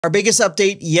Our biggest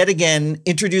update yet again,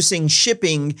 introducing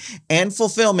shipping and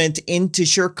fulfillment into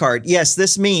SureCart. Yes,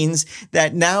 this means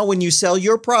that now when you sell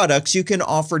your products, you can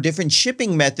offer different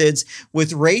shipping methods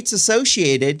with rates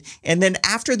associated. And then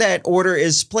after that order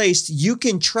is placed, you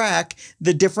can track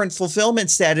the different fulfillment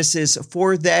statuses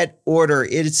for that order.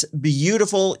 It's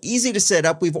beautiful, easy to set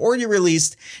up. We've already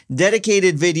released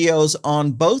dedicated videos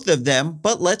on both of them,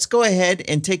 but let's go ahead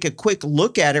and take a quick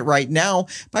look at it right now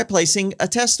by placing a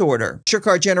test order.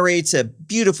 SureCart generates a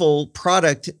beautiful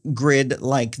product grid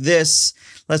like this.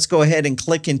 Let's go ahead and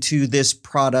click into this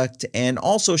product. And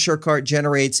also SureCart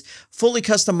generates fully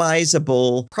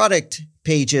customizable product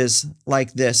pages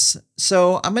like this.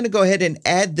 So I'm going to go ahead and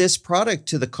add this product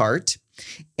to the cart,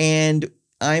 and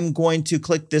I'm going to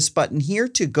click this button here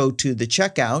to go to the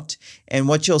checkout. And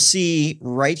what you'll see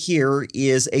right here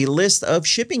is a list of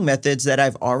shipping methods that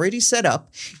I've already set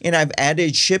up, and I've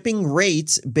added shipping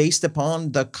rates based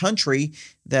upon the country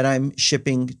that I'm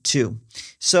shipping to.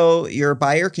 So your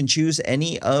buyer can choose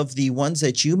any of the ones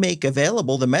that you make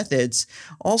available, the methods.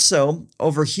 Also,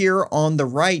 over here on the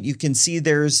right, you can see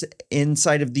there's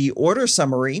inside of the order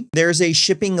summary, there's a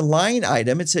shipping line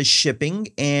item. It says shipping,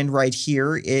 and right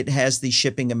here it has the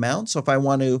shipping amount. So if I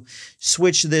want to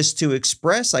switch this to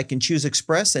Express, I can choose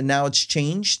Express, and now it's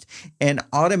changed and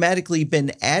automatically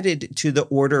been added to the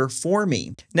order for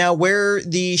me. Now, where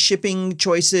the shipping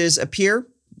choices appear,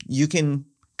 you can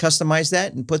customize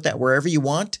that and put that wherever you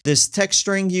want. This text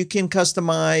string you can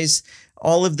customize.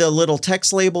 All of the little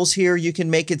text labels here, you can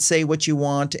make it say what you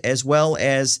want, as well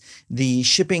as the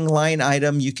shipping line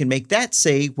item. You can make that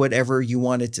say whatever you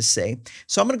want it to say.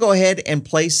 So I'm going to go ahead and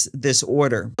place this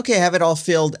order. Okay, I have it all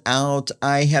filled out.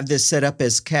 I have this set up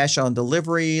as cash on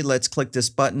delivery. Let's click this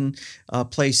button,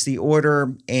 place the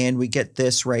order, and we get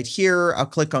this right here. I'll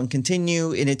click on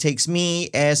continue, and it takes me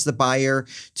as the buyer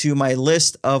to my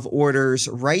list of orders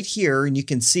right here. And you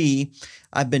can see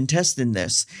I've been testing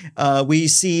this. We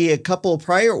see a couple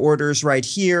prior orders right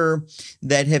here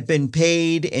that have been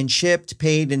paid and shipped,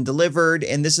 paid and delivered.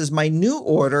 And this is my new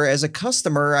order. As a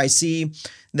customer, I see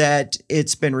that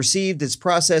it's been received, it's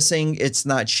processing, it's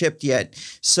not shipped yet.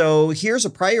 So here's a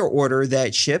prior order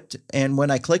that shipped. And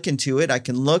when I click into it, I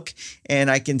can look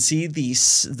and I can see the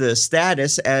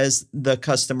status as the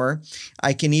customer.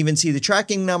 I can even see the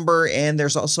tracking number, and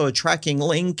there's also a tracking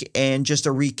link and just a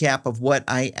recap of what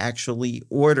I actually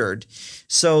ordered.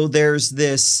 So there's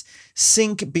this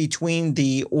sync between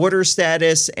the order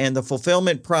status and the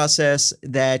fulfillment process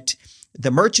that the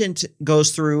merchant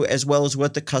goes through, as well as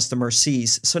what the customer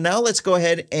sees. So now let's go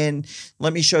ahead and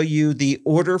let me show you the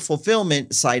order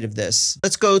fulfillment side of this.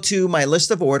 Let's go to my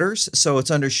list of orders. So it's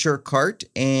under SureCart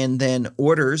and then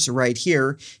orders right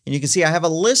here. And you can see I have a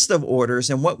list of orders,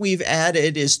 and what we've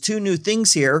added is two new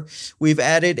things here. We've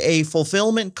added a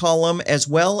fulfillment column as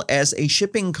well as a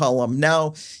shipping column.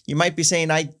 Now you might be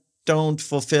saying, I don't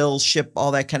fulfill, ship,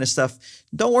 all that kind of stuff.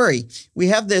 Don't worry. We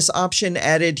have this option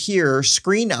added here,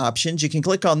 screen options. You can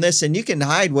click on this and you can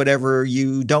hide whatever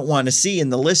you don't want to see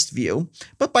in the list view.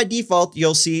 But by default,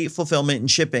 you'll see fulfillment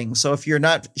and shipping. So if you're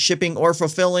not shipping or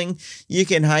fulfilling, you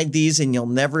can hide these and you'll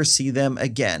never see them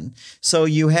again. So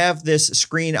you have this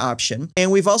screen option.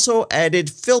 And we've also added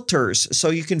filters. So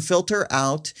you can filter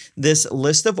out this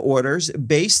list of orders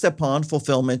based upon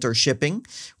fulfillment or shipping.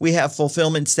 We have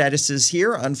fulfillment statuses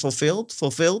here, unfulfilled,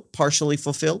 fulfilled, partially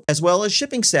fulfilled, as well as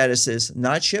shipping statuses,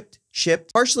 not shipped,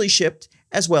 shipped, partially shipped,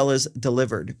 as well as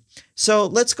delivered. So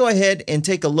let's go ahead and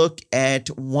take a look at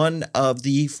one of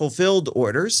the fulfilled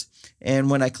orders. And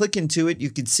when I click into it,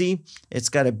 you can see it's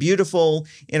got a beautiful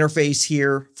interface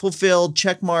here, fulfilled,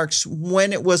 check marks,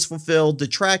 when it was fulfilled, the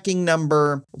tracking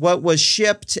number, what was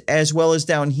shipped, as well as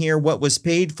down here, what was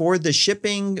paid for the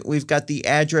shipping. We've got the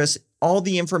address. All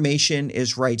the information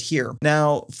is right here.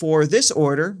 Now, for this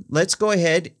order, let's go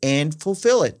ahead and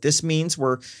fulfill it. This means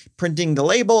we're printing the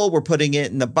label, we're putting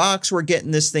it in the box, we're getting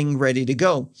this thing ready to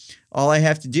go. All I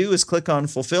have to do is click on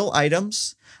Fulfill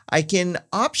Items. I can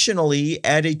optionally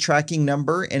add a tracking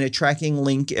number and a tracking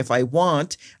link if I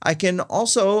want. I can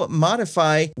also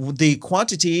modify the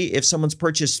quantity if someone's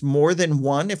purchased more than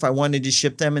one. If I wanted to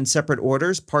ship them in separate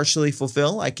orders, partially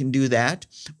fulfill, I can do that.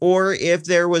 Or if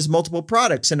there was multiple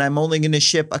products and I'm only going to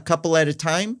ship a couple at a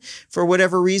time for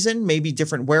whatever reason, maybe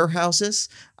different warehouses,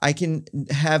 I can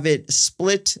have it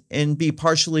split and be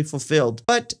partially fulfilled.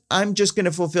 But I'm just going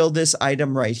to fulfill this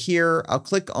item right here. I'll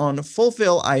click on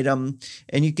Fulfill Item,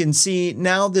 and you can see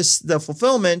now the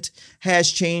fulfillment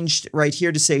has changed right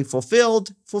here to say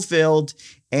fulfilled, fulfilled.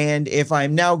 And if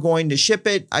I'm now going to ship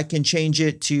it, I can change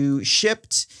it to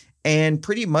shipped And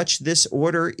pretty much this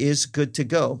order is good to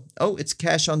go. Oh, it's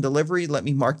cash on delivery. Let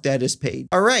me mark that as paid.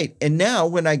 All right. And now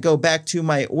when I go back to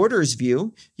my orders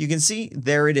view, you can see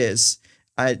there it is.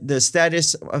 The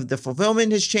status of the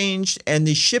fulfillment has changed and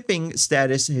the shipping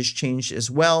status has changed as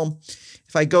well.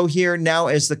 If I go here now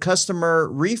as the customer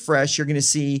refresh, you're going to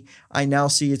see, I now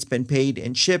see it's been paid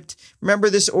and shipped. Remember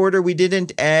this order, we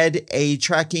didn't add a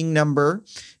tracking number,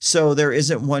 so there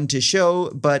isn't one to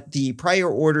show, but the prior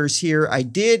orders here, I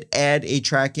did add a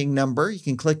tracking number. You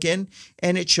can click in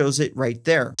and it shows it right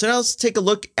there. So now let's take a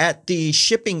look at the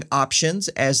shipping options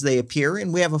as they appear.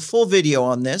 And we have a full video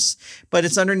on this, but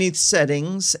it's underneath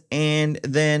settings and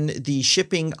then the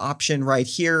shipping option right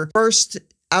here. First,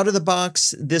 out of the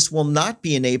box, this will not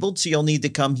be enabled, so you'll need to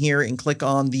come here and click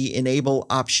on the enable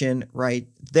option right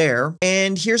there.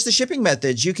 And here's the shipping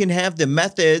methods. You can have the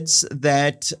methods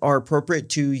that are appropriate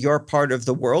to your part of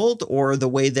the world or the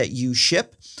way that you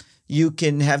ship. You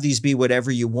can have these be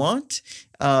whatever you want.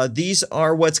 These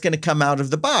are what's going to come out of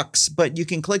the box, but you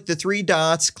can click the three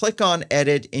dots, click on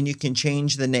edit, and you can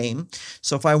change the name.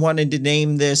 So if I wanted to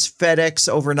name this FedEx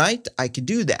Overnight, I could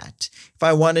do that. If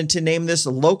I wanted to name this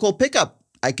local pickup,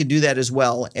 I could do that as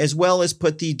well as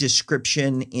put the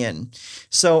description in.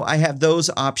 So I have those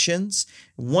options.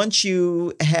 Once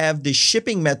you have the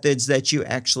shipping methods that you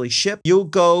actually ship, you'll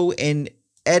go and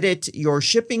edit your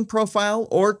shipping profile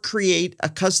or create a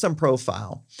custom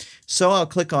profile. So I'll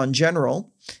click on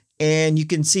General, and you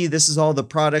can see this is all the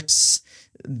products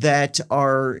that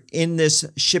are in this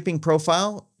shipping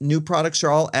profile. New products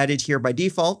are all added here by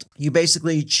default. You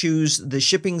basically choose the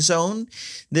shipping zone.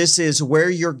 This is where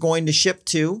you're going to ship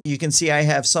to. You can see I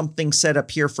have something set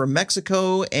up here for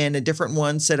Mexico and a different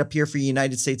one set up here for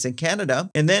United States and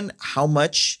Canada. And then how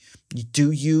much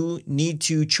do you need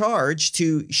to charge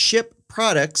to ship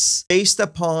products based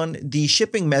upon the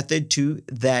shipping method to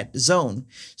that zone?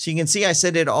 So you can see I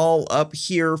set it all up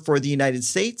here for the United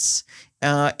States.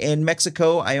 In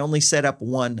Mexico, I only set up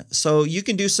one. So you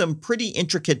can do some pretty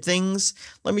intricate things.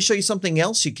 Let me show you something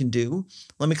else you can do.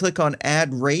 Let me click on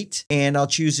add rate and I'll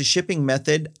choose a shipping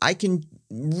method. I can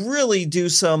really do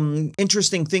some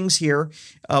interesting things here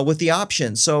with the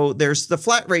options. So there's the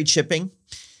flat rate shipping.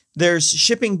 There's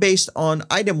shipping based on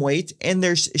item weight, and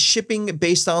there's shipping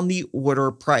based on the order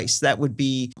price. That would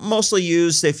be mostly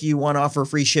used if you want to offer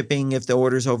free shipping if the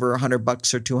order's over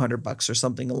 $100 or $200 or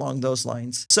something along those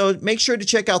lines. So make sure to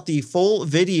check out the full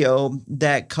video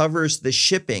that covers the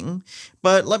shipping.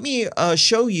 But let me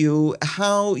show you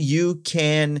how you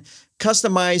can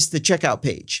customize the checkout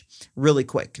page really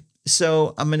quick.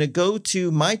 So I'm going to go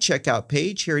to my checkout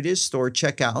page. Here it is, store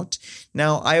checkout.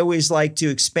 Now, I always like to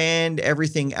expand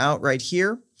everything out right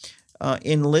here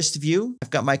in list view.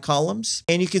 I've got my columns,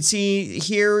 and you can see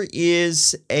here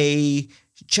is a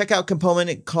checkout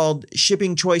component called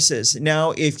shipping choices.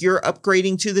 Now, if you're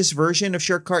upgrading to this version of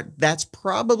SureCart, that's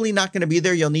probably not going to be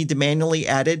there. You'll need to manually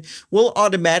add it. We'll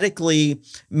automatically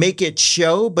make it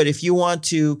show, but if you want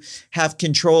to have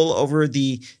control over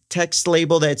the text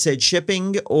label that said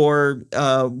shipping or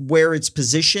where it's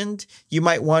positioned, you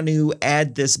might want to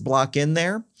add this block in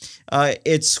there.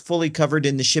 It's fully covered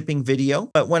in the shipping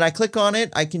video. But when I click on it,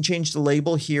 I can change the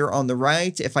label here on the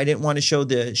right. If I didn't want to show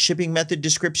the shipping method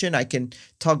description, I can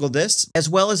toggle this. As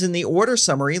well as in the order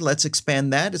summary, let's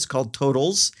expand that. It's called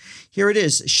totals. Here it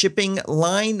is, shipping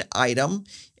line item.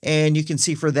 And you can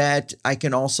see for that, I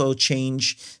can also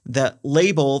change the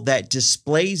label that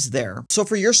displays there. So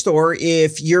for your store,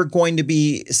 if you're going to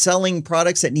be selling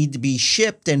products that need to be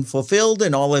shipped and fulfilled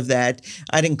and all of that,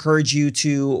 I'd encourage you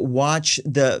to watch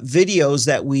the videos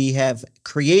that we have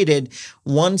created,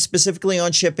 one specifically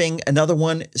on shipping, another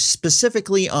one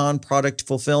specifically on product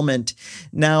fulfillment.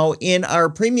 Now, in our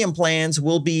premium plans,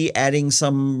 we'll be adding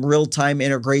some real-time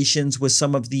integrations with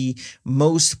some of the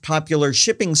most popular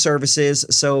shipping services.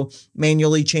 So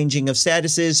manually changing of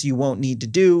statuses you won't need to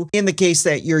do in the case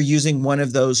that you're using one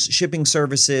of those shipping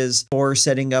services or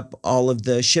setting up all of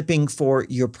the shipping for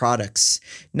your products.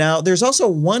 Now, there's also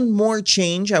one more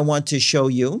change I want to show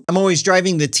you. I'm always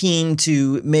driving the team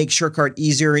to make SureCart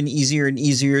easier and easier and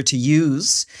easier to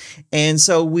use. And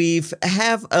so we've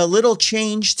have a little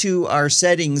change to our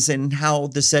settings and how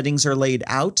the settings are laid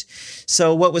out.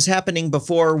 So what was happening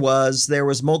before was there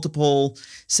was multiple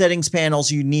settings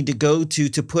panels you need to go to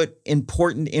put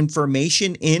important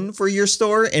information in for your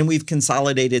store, and we've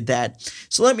consolidated that.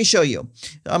 So let me show you.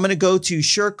 I'm going to go to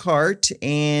SureCart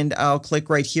and I'll click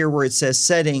right here where it says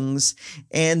settings,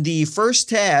 and the first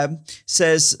tab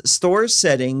says store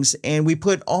settings, and we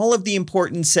put all of the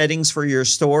important settings for your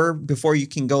store before you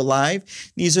can go live.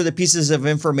 These are the pieces of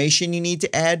information you need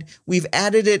to add. We've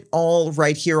added it all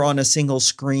right here on a single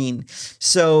screen.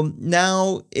 So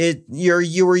now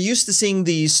you were used to seeing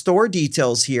the store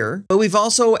details here, but we've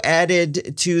also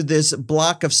added to this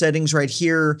block of settings right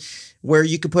here where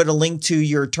you could put a link to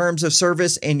your terms of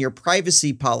service and your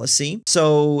privacy policy.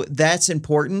 So that's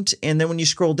important. And then when you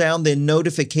scroll down, the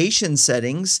notification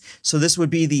settings. So this would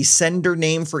be the sender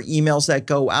name for emails that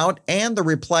go out and the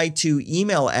reply to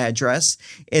email address.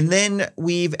 And then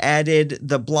we've added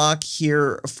the block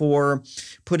here for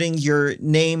putting your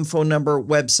name, phone number,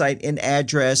 website, and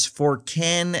address for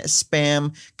CAN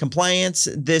spam compliance.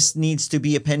 This needs to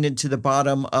be appended to the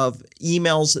bottom of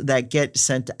emails that get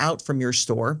sent out from your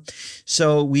store.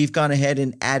 So we've gone ahead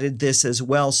and added this as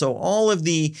well. So all of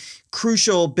the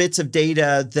crucial bits of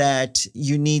data that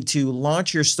you need to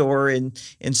launch your store and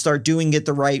start doing it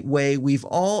the right way, we've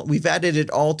added it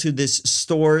all to this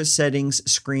store settings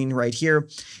screen right here.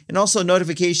 And also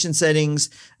notification settings.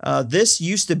 This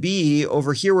used to be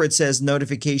over here where it says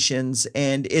notifications,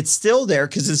 and it's still there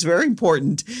because it's very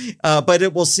important, but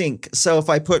it will sync. So if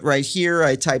I put right here,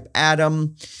 I type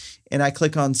Adam and I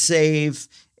click on save,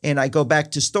 and I go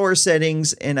back to store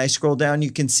settings and I scroll down,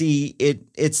 you can see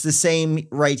it's the same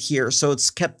right here. So it's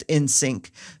kept in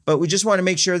sync. But we just want to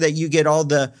make sure that you get all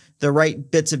the right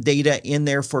bits of data in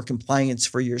there for compliance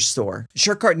for your store.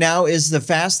 SureCart now is the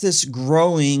fastest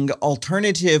growing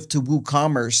alternative to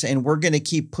WooCommerce, and we're going to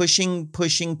keep pushing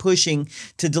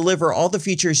to deliver all the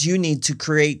features you need to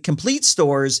create complete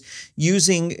stores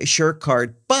using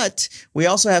SureCart. But we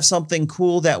also have something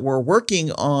cool that we're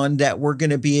working on that we're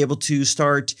going to be able to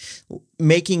start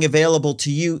making available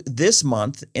to you this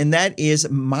month, and that is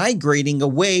migrating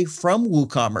away from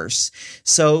WooCommerce.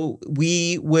 So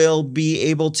we will be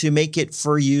able to make it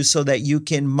for you so that you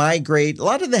can migrate a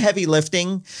lot of the heavy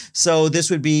lifting. So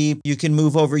this would be, you can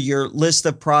move over your list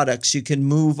of products, you can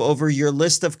move over your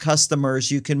list of customers,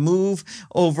 you can move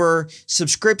over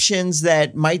subscriptions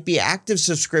that might be active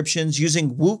subscriptions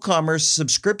using WooCommerce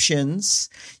subscriptions.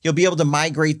 You'll be able to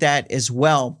migrate that as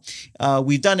well.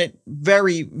 We've done it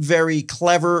very, very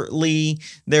cleverly.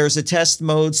 There's a test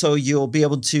mode, so you'll be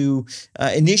able to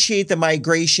initiate the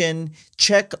migration,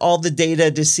 check all the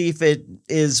data to see if it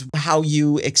is how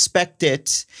you expect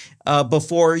it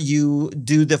before you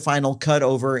do the final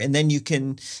cutover. And then you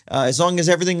can, as long as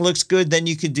everything looks good, then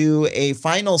you could do a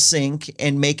final sync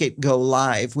and make it go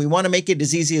live. We want to make it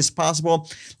as easy as possible.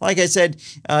 Like I said,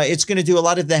 it's going to do a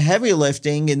lot of the heavy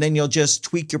lifting, and then you'll just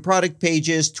tweak your product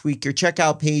pages, tweak your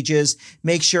checkout pages,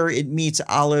 make sure it meets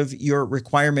all of your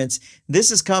requirements.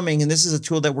 This is coming, and this is a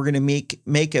tool that we're going to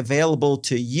make available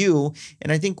to you.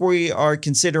 And I think we are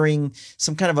considering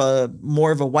some kind of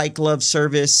more of a white glove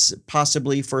service,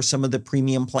 possibly for some of the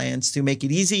premium plans, to make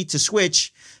it easy to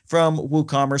switch from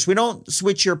WooCommerce. We don't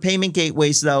switch your payment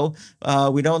gateways though.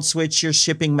 We don't switch your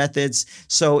shipping methods.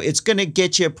 So it's going to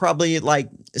get you probably like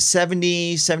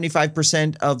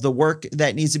 75% of the work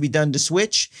that needs to be done to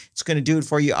switch. It's going to do it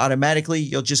for you automatically.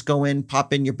 You'll just go in,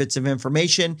 pop in your bits of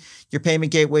information, your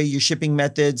payment gateway, your shipping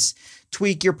methods,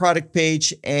 tweak your product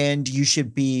page, and you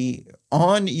should be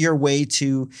on your way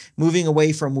to moving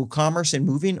away from WooCommerce and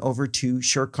moving over to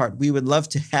SureCart. We would love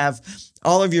to have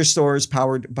all of your stores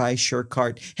powered by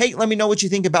SureCart. Hey, let me know what you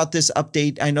think about this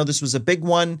update. I know this was a big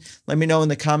one. Let me know in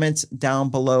the comments down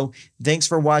below. Thanks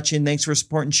for watching. Thanks for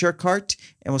supporting SureCart,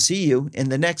 and we'll see you in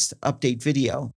the next update video.